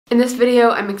In this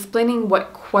video, I'm explaining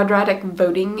what quadratic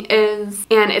voting is,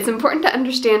 and it's important to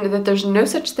understand that there's no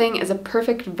such thing as a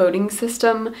perfect voting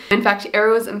system. In fact,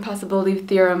 Arrow's impossibility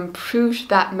theorem proved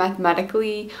that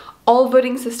mathematically, all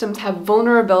voting systems have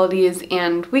vulnerabilities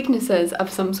and weaknesses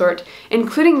of some sort,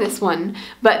 including this one,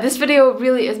 but this video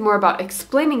really is more about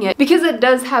explaining it because it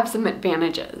does have some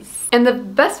advantages. And the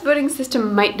best voting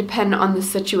system might depend on the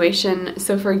situation.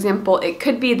 So for example, it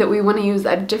could be that we want to use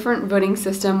a different voting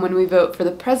system when we vote for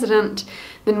the president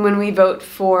than when we vote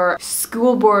for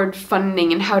school board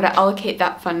funding and how to allocate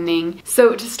that funding.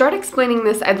 So to start explaining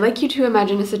this, I'd like you to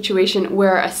imagine a situation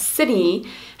where a city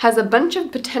has a bunch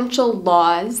of potential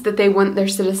laws that they want their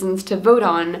citizens to vote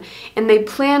on, and they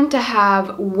plan to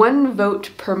have one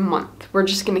vote per month. We're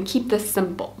just going to keep this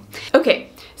simple. Okay,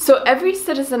 so every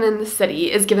citizen in the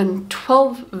city is given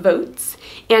 12 votes,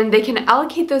 and they can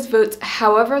allocate those votes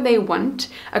however they want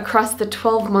across the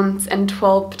 12 months and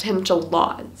 12 potential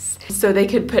laws. So they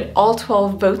could put all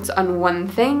 12 votes on one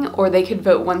thing, or they could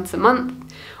vote once a month,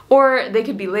 or they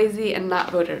could be lazy and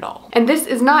not vote at all. And this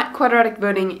is not quadratic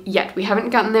voting yet. We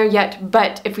haven't gotten there yet,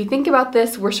 but if we think about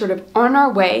this, we're sort of on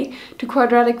our way to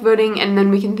quadratic voting, and then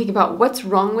we can think about what's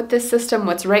wrong with this system,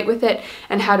 what's right with it,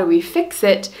 and how do we fix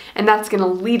it, and that's gonna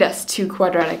lead us to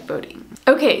quadratic voting.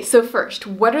 Okay, so first,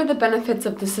 what are the benefits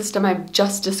of the system I've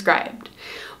just described?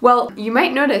 Well, you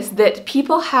might notice that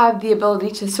people have the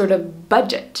ability to sort of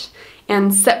budget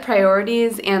and set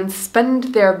priorities and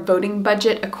spend their voting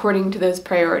budget according to those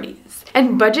priorities.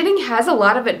 And budgeting has a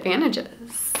lot of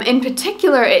advantages. In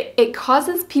particular, it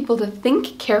causes people to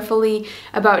think carefully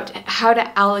about how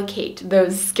to allocate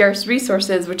those scarce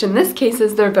resources, which in this case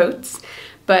is their votes.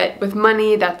 But with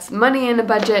money, that's money in a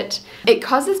budget. It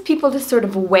causes people to sort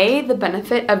of weigh the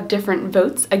benefit of different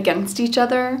votes against each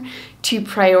other, to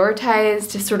prioritize,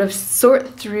 to sort of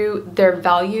sort through their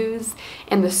values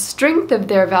and the strength of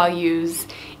their values,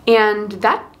 and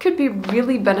that could be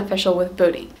really beneficial with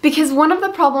voting. Because one of the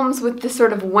problems with this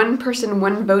sort of one person,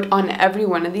 one vote on every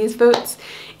one of these votes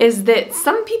is that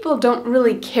some people don't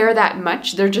really care that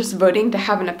much, they're just voting to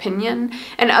have an opinion,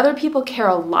 and other people care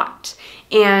a lot.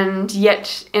 And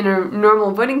yet, in a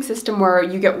normal voting system where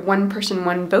you get one person,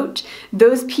 one vote,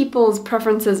 those people's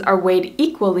preferences are weighed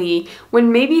equally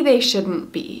when maybe they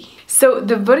shouldn't be. So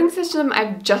the voting system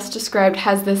I've just described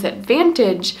has this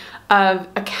advantage of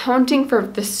accounting for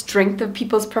the strength of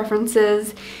people's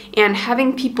preferences and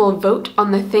having people vote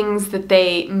on the things that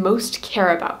they most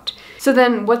care about. So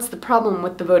then what's the problem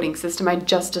with the voting system I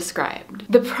just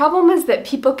described? The problem is that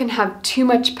people can have too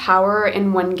much power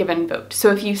in one given vote.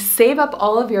 So if you save up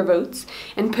all of your votes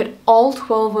and put all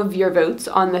 12 of your votes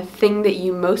on the thing that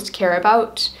you most care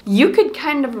about, you could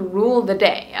kind of rule the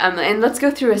day. And let's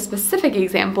go through a specific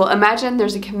example. Imagine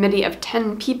there's a committee of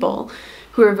 10 people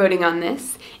who are voting on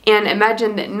this, and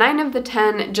imagine that 9 of the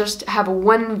 10 just have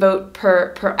one vote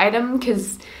per item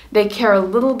because they care a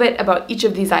little bit about each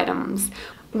of these items.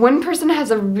 One person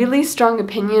has a really strong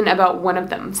opinion about one of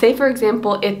them. Say, for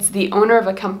example, it's the owner of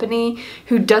a company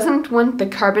who doesn't want the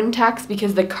carbon tax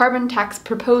because the carbon tax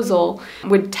proposal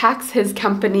would tax his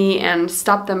company and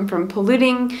stop them from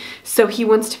polluting, so he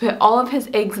wants to put all of his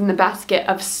eggs in the basket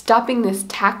of stopping this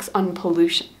tax on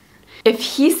pollution. If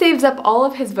he saves up all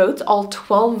of his votes, all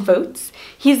 12 votes,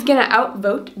 he's gonna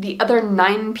outvote the other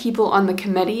 9 people on the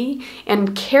committee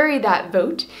and carry that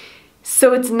vote.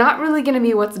 So it's not really going to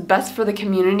be what's best for the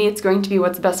community, it's going to be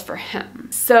what's best for him.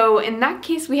 So in that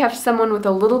case, we have someone with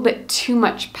a little bit too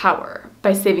much power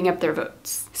by saving up their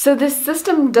votes. So this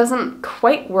system doesn't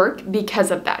quite work because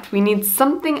of that. We need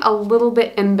something a little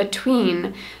bit in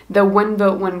between the one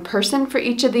vote, one person for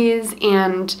each of these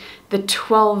and the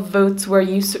 12 votes where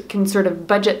you can sort of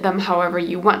budget them however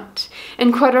you want.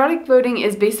 And quadratic voting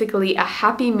is basically a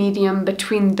happy medium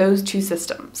between those two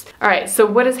systems. Alright, so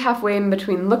what does halfway in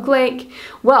between look like?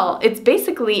 Well, it's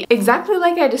basically exactly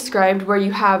like I described, where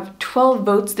you have 12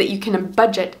 votes that you can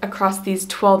budget across these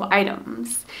 12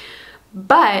 items.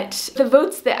 But the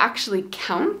votes that actually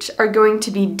count are going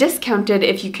to be discounted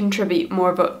if you contribute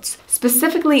more votes.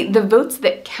 Specifically, the votes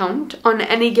that count on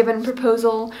any given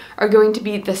proposal are going to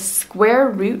be the square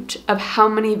root of how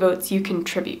many votes you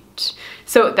contribute.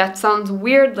 So that sounds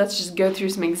weird, let's just go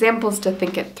through some examples to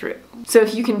think it through. So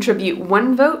if you contribute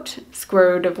 1 vote,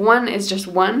 square root of 1 is just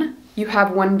 1, you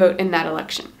have 1 vote in that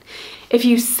election. If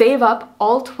you save up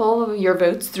all 12 of your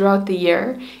votes throughout the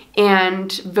year and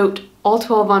vote all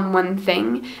 12 on one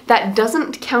thing, that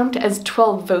doesn't count as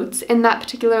 12 votes in that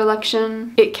particular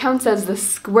election. It counts as the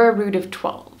square root of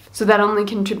 12. So that only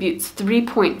contributes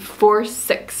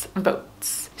 3.46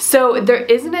 votes. So there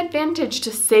is an advantage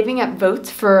to saving up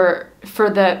votes for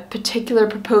for the particular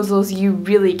proposals you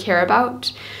really care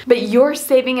about, but your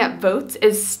saving up votes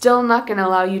is still not going to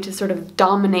allow you to sort of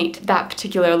dominate that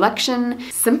particular election,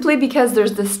 simply because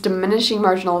there's this diminishing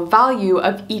marginal value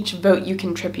of each vote you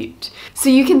contribute. So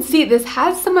you can see this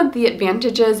has some of the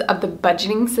advantages of the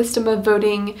budgeting system of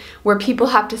voting, where people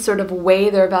have to sort of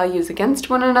weigh their values against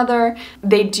one another.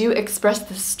 They do express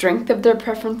the strength of their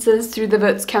preferences through the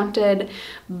votes counted,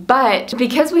 but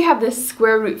because we have this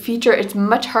square root feature, it's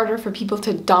much harder for people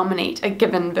to dominate a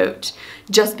given vote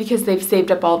just because they've saved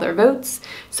up all their votes.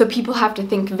 So people have to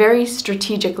think very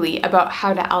strategically about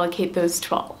how to allocate those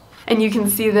 12. And you can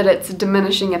see that it's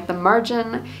diminishing at the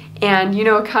margin, and you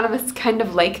know, economists kind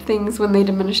of like things when they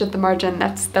diminish at the margin.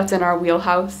 That's in our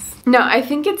wheelhouse. Now, I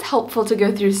think it's helpful to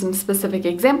go through some specific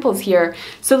examples here.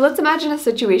 So let's imagine a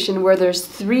situation where there's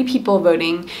 3 people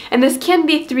voting, and this can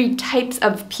be 3 types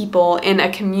of people in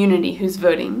a community who's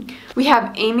voting. We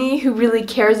have Amy, who really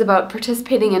cares about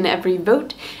participating in every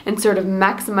vote and sort of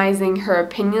maximizing her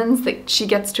opinions that she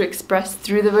gets to express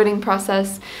through the voting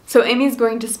process. So Amy's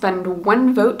going to spend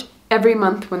 1 vote every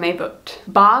month when they vote.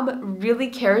 Bob really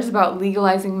cares about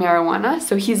legalizing marijuana,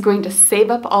 so he's going to save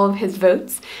up all of his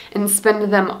votes and spend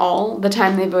them all the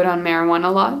time they vote on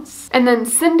marijuana laws. And then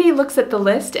Cindy looks at the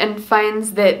list and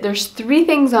finds that there's 3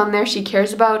 things on there she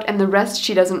cares about, and the rest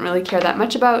she doesn't really care that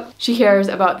much about. She cares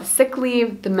about the sick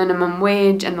leave, the minimum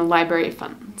wage, and the library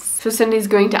funds. So Cindy's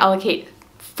going to allocate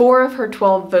 4 of her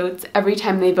 12 votes every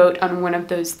time they vote on one of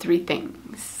those 3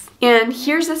 things. And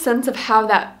here's a sense of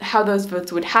how those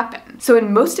votes would happen. So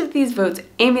in most of these votes,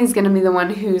 Amy's going to be the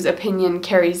one whose opinion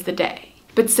carries the day.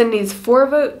 But Cindy's 4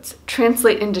 votes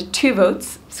translate into 2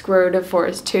 votes, square root of 4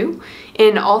 is 2,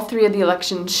 in all 3 of the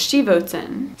elections she votes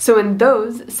in. So in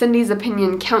those, Cindy's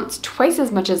opinion counts twice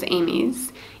as much as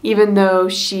Amy's, even though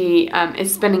she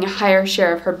is spending a higher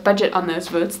share of her budget on those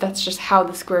votes. That's just how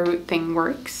the square root thing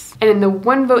works. And in the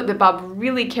 1 vote that Bob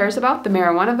really cares about, the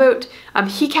marijuana vote,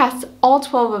 he casts all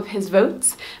 12 of his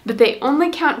votes, but they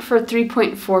only count for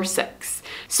 3.46.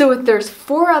 So if there's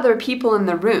 4 other people in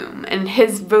the room and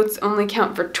his votes only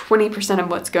count for 20% of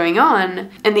what's going on,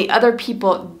 and the other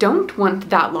people don't want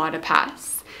that law to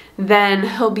pass, then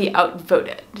he'll be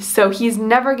outvoted. So he's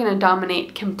never going to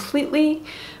dominate completely,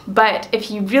 but if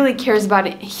he really cares about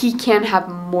it, he can have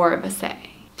more of a say.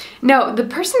 Now, the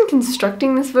person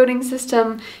constructing this voting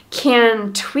system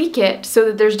can tweak it so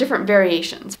that there's different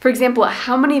variations. For example,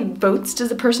 how many votes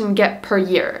does a person get per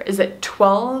year? Is it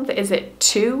 12? Is it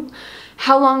 2?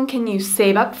 How long can you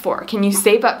save up for? Can you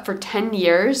save up for 10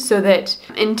 years so that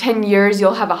in 10 years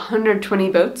you'll have 120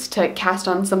 votes to cast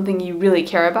on something you really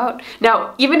care about?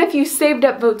 Now, even if you saved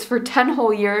up votes for 10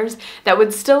 whole years, that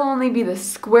would still only be the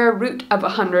square root of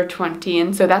 120,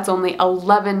 and so that's only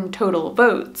 11 total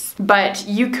votes. But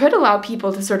you could allow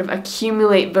people to sort of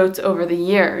accumulate votes over the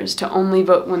years to only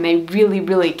vote when they really,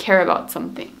 really care about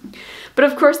something. But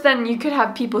of course, then you could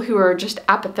have people who are just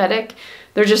apathetic.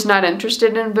 They're just not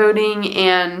interested in voting,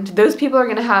 and those people are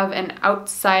going to have an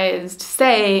outsized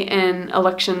say in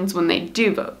elections when they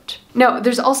do vote. Now,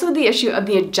 there's also the issue of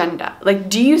the agenda. Like,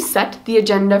 do you set the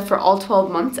agenda for all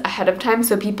 12 months ahead of time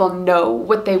so people know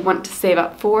what they want to save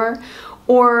up for?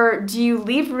 Or do you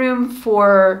leave room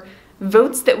for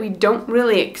votes that we don't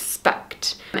really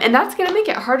expect? And that's going to make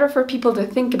it harder for people to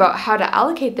think about how to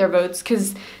allocate their votes,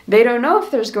 because they don't know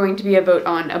if there's going to be a vote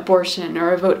on abortion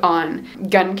or a vote on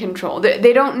gun control.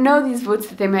 They don't know these votes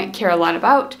that they might care a lot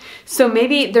about, so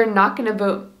maybe they're not going to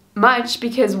vote much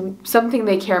because something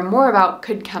they care more about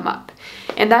could come up.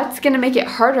 And that's going to make it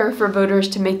harder for voters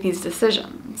to make these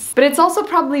decisions. But it's also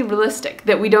probably realistic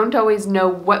that we don't always know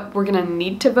what we're going to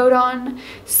need to vote on,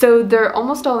 so there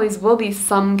almost always will be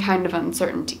some kind of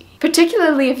uncertainty,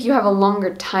 particularly if you have a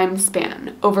longer time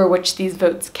span over which these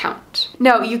votes count.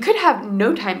 Now, you could have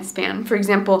no time span. For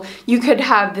example, you could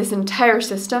have this entire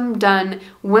system done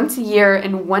once a year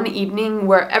in one evening,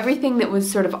 where everything that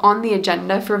was sort of on the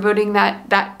agenda for voting that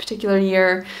particular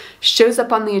year shows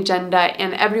up on the agenda,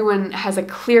 and everyone has a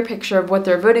clear picture of what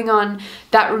they're voting on.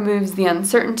 That removes the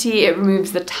uncertainty, it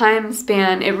removes the time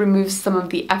span, it removes some of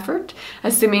the effort,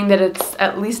 assuming that it's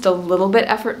at least a little bit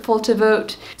effortful to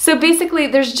vote. So basically,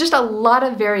 there's just a lot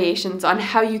of variations on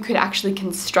how you could actually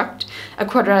construct a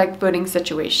quadratic voting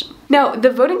situation. Now,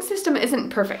 the voting system isn't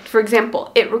perfect. For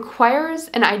example, it requires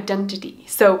an identity.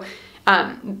 So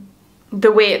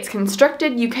the way it's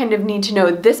constructed, you kind of need to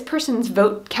know this person's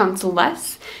vote counts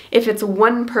less if it's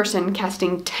one person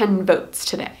casting 10 votes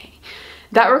today.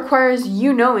 that requires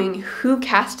you knowing who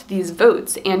cast these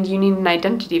votes, and you need an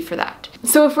identity for that.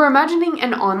 So if we're imagining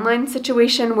an online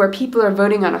situation where people are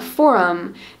voting on a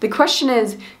forum, the question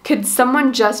is, could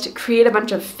someone just create a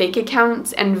bunch of fake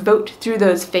accounts and vote through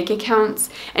those fake accounts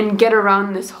and get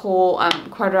around this whole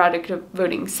quadratic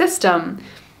voting system?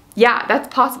 Yeah,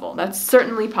 that's possible. That's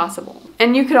certainly possible.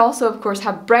 And you could also, of course,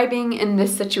 have bribing in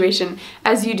this situation,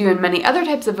 as you do in many other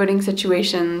types of voting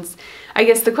situations. I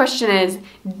guess the question is,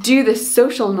 do the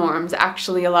social norms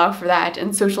actually allow for that?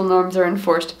 And social norms are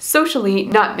enforced socially,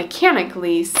 not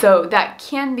mechanically, so that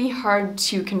can be hard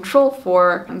to control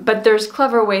for, but there's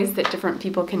clever ways that different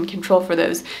people can control for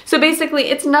those. So basically,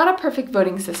 it's not a perfect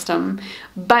voting system,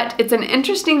 but it's an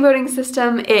interesting voting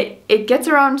system. It gets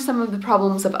around some of the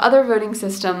problems of other voting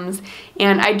systems,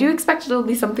 and I do expect it'll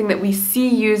be something that we see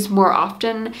used more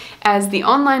often as the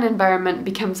online environment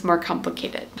becomes more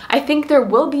complicated. I think there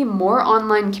will be more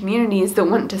online communities that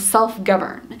want to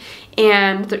self-govern,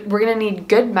 and we're going to need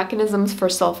good mechanisms for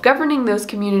self-governing those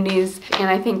communities, and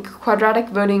I think quadratic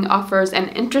voting offers an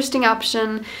interesting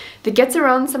option that gets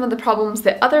around some of the problems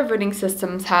that other voting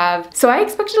systems have, so I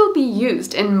expect it'll be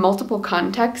used in multiple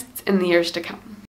contexts in the years to come.